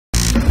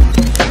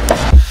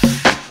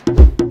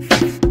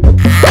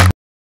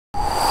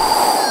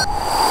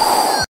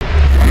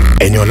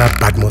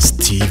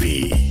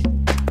TV.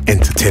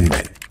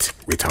 Entertainment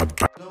without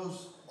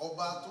knows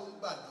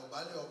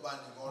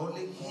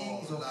only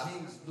kings of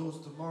kings knows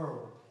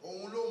tomorrow.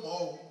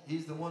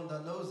 He's the one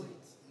that knows it.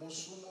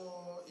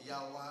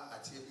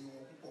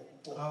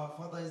 Our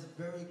father is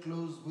very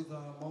close with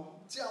our mom.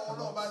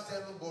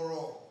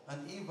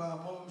 And if our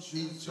mom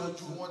should start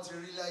to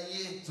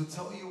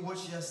tell you what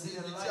she has seen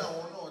in life,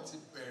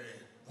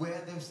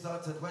 where they've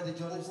started, where the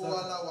journey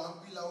started.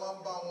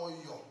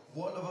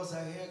 All of us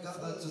are here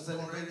gathered to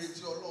celebrate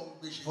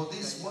for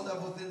this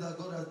wonderful thing that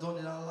God has done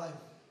in our life.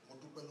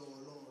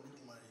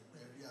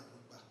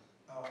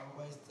 Our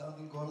Abba is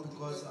thanking God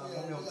because our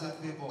mommy obtained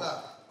favor.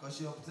 Because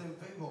she obtained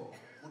favor.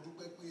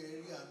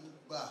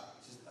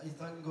 He's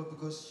thanking God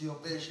because she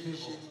obtained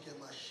favor.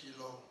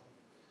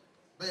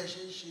 It's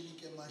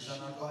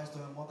an advice to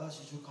her mother,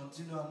 she should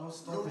continue and not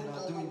stop in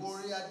her doings.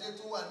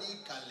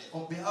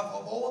 On behalf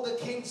of all the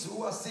kings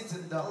who are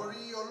sitting down,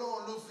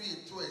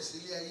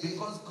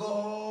 because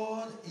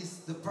God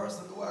is the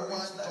person who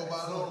arranged life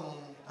itself,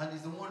 and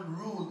is the one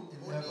ruled in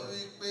heaven.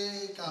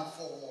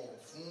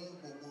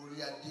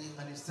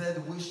 And he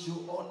said we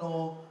should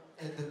honor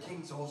the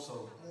kings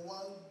also.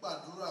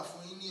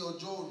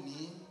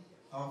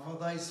 Our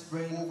father is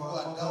praying for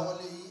our mother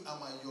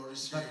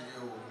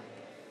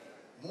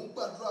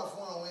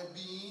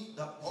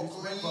that she's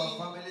praying for our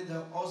family,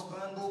 their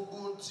husband,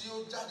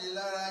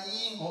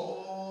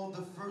 all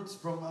the fruits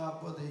from our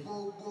body,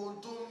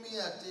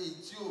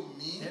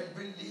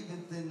 every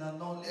living thing and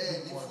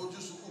non-living one.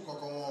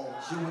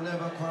 She will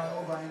never cry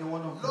over any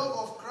one of them. Love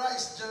of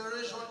Christ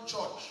Generation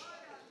Church.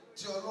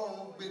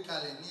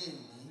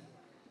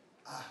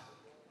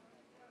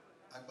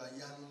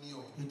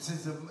 It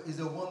is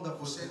a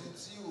wonderful thing.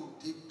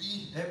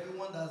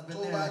 Everyone that has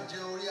been there,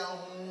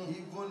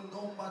 even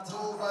no matter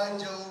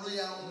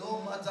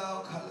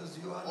how callous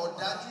you are,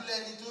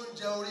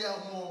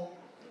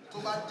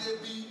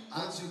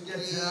 once you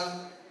get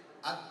there,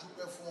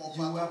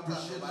 you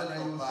appreciate God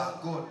and you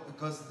thank God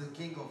because the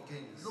King of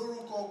Kings.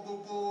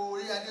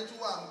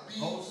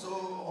 Also,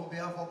 on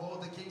behalf of all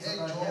the kings that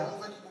are here,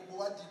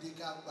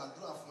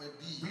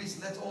 please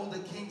let all the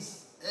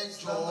kings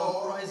stand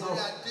up, rise up.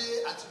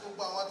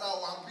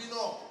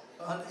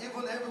 And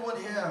even everyone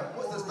here,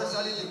 most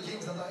especially the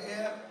kings that are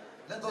here,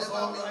 let us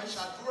all rise.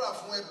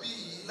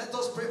 Let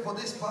us pray for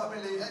this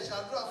family. Let's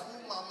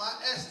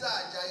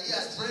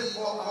pray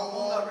for our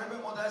mother,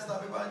 Reverend Mother Esther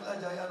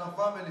Ajayi and her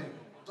family.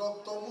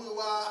 Dr.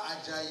 Muiwa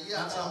Ajayi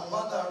and our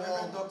father,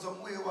 Reverend Dr.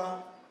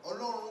 Muiwa.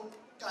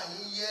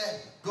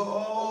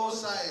 God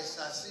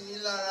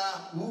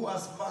who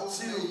has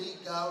marked you,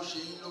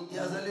 He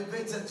has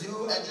elevated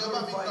you and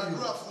glorified you.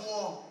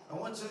 I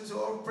want you to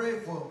all pray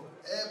for.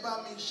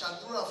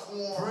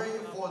 Pray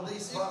for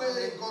this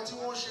family.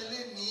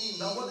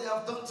 That what they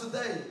have done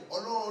today,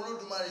 God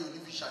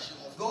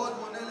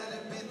will not let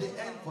it be the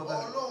end for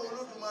them.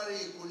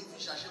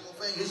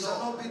 It shall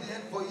not be the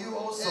end for you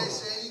also.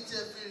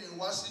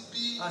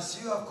 As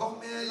you have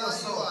come here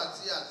yourself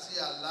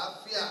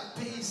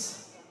in peace,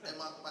 you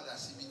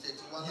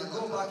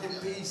go back in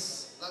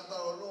peace.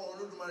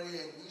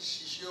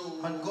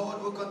 And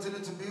God will continue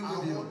to be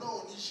with you. And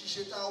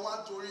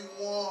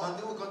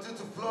they will continue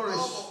to flourish.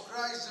 Love of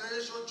Christ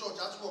Generation Church,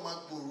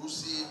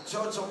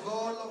 Church of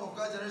God, Love of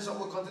Christ Generation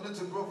will continue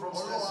to grow from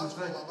strength to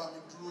strength.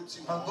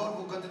 And God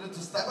will continue to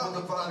stand with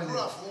the family.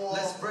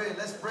 Let's pray,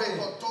 let's pray.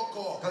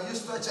 Can you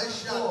stretch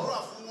your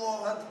forth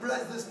and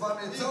bless this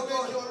family? Tell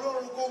God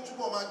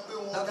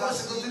that God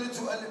should continue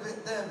to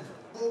elevate them.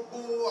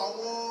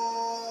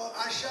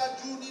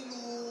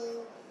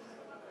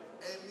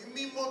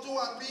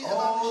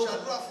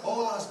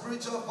 All our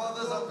spiritual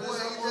fathers and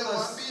spiritual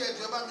mothers,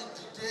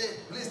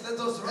 please let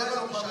us rise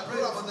up and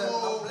pray for them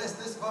and bless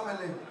this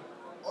family.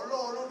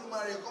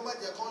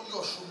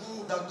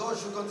 That God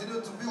should continue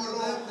to be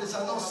with them, they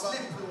shall not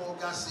sleep,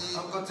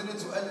 and continue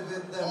to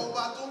elevate them.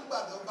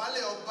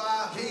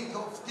 King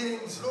of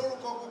Kings,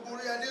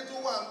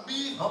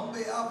 on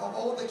behalf of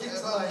all the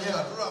kings that are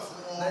here,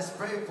 let's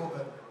pray for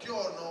them.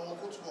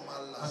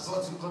 And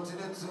God will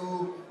continue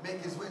to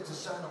make His way to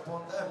shine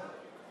upon them.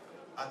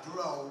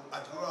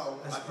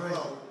 Let's pray.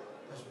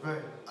 Let's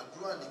pray.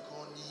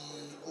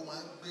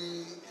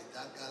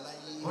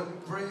 Only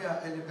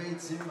prayer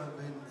elevates human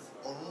beings.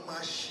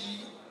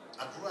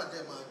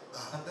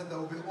 And then there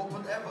will be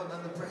open heaven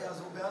and the prayers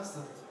will be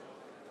answered.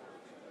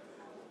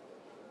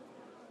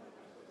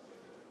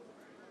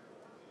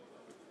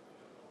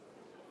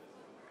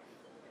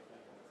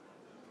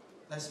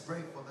 Let's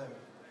pray for them.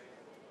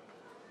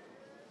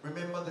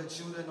 Remember the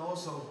children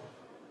also.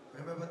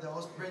 Remember the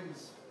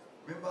offsprings.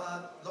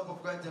 Remember Love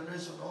of Christ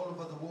Generation all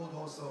over the world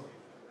also.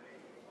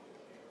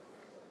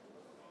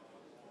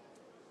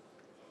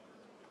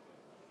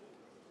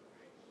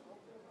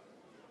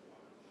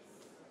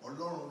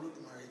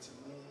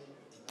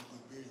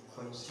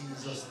 For in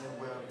Jesus' name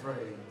we are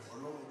praying.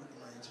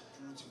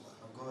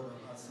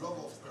 Love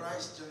of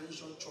Christ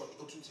Generation Church.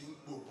 Love of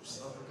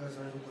Christ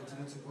Generation will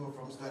continue to grow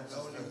from strength to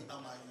strength.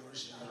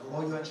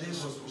 All your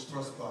endeavors will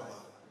prosper.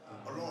 And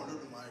God will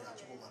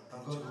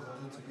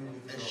continue to be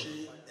with you.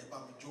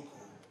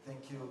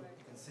 Thank you.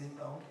 You can sit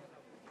down.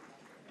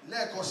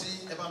 Lẹ́ẹ̀kan sí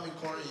ẹ bá mi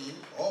kọrin yìí.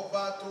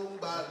 Ọba tó ń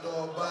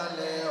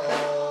gbàdọ̀balẹ̀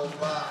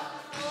ọba.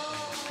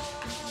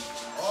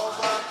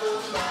 Ọba tó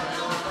ń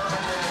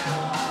gbàdọ̀balẹ̀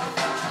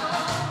ọba.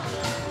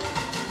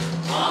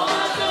 Ọba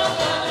tó ń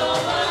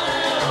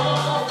gbàdọ̀balẹ̀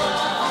ọba.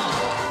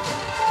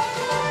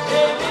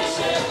 Èmi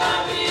ṣe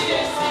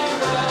kábíyèsí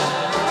rẹ̀.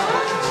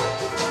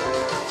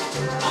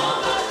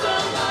 Ọba tó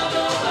ń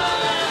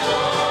gbàdọ̀balẹ̀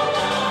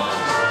ọba.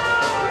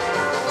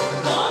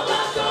 Ọba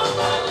tó ń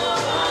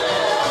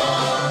gbàdọ̀balẹ̀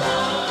ọba.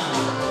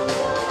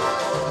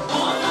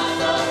 Ọba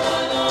tó ń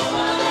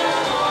gbàdọ̀balẹ̀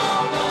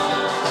ọba.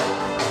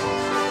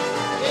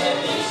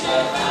 Èmi ṣe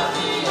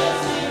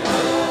kábíyèsí rẹ̀.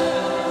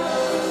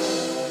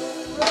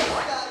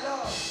 Praise the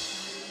Lord.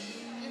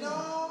 You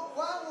know,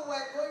 while we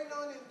were going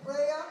on in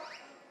prayer,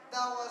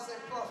 there was a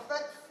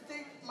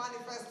prophetic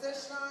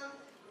manifestation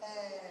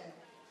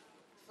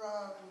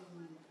from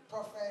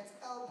Prophet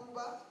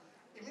Elbuba.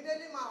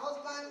 Immediately, my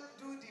husband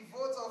do the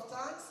vote of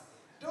thanks.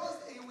 Those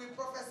he will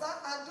prophesy,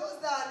 and those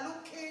that are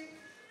looking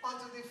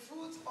unto the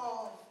fruit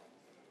of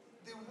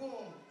the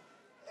womb,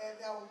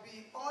 there will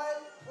be oil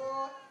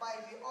poured by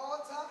the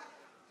altar.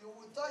 You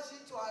will touch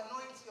it to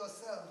anoint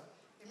yourself.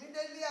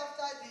 Immediately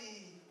after the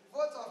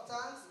vote of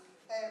thanks,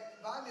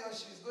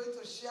 Badmus is going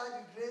to share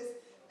the grace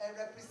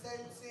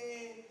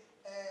representing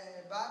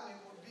Badmus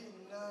will be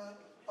in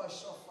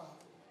Oshofa.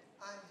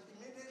 And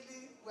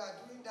immediately we are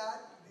doing that,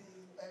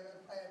 the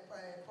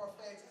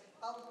prophet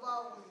Alba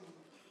will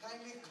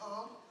kindly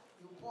come,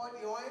 you pour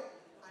the oil,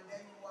 and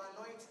then you will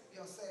anoint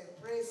yourself.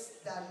 Praise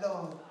the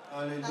Lord.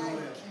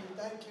 Hallelujah.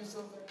 Thank you so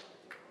much.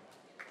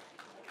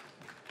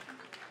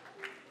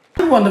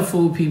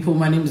 Wonderful people,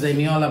 my name is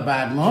Eniola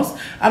Badmus,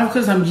 and of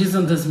course I'm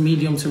using this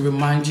medium to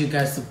remind you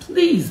guys to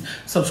please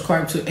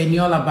subscribe to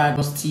Eniola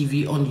Badmus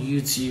TV on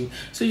YouTube,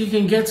 so you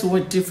can get to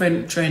what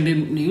different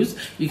trending news,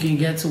 you can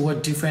get to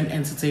what different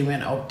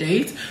entertainment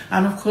updates,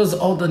 and of course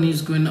all the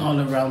news going all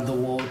around the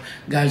world.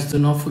 Guys, do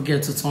not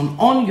forget to turn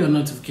on your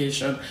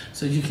notification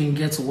so you can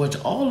get to watch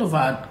all of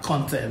our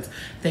content.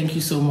 Thank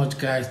you so much,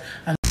 guys.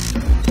 And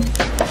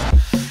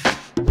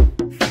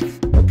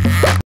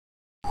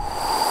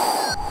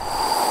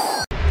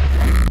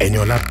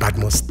Eniola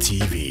Badmus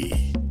TV.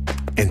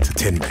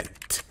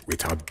 Entertainment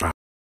without bounds.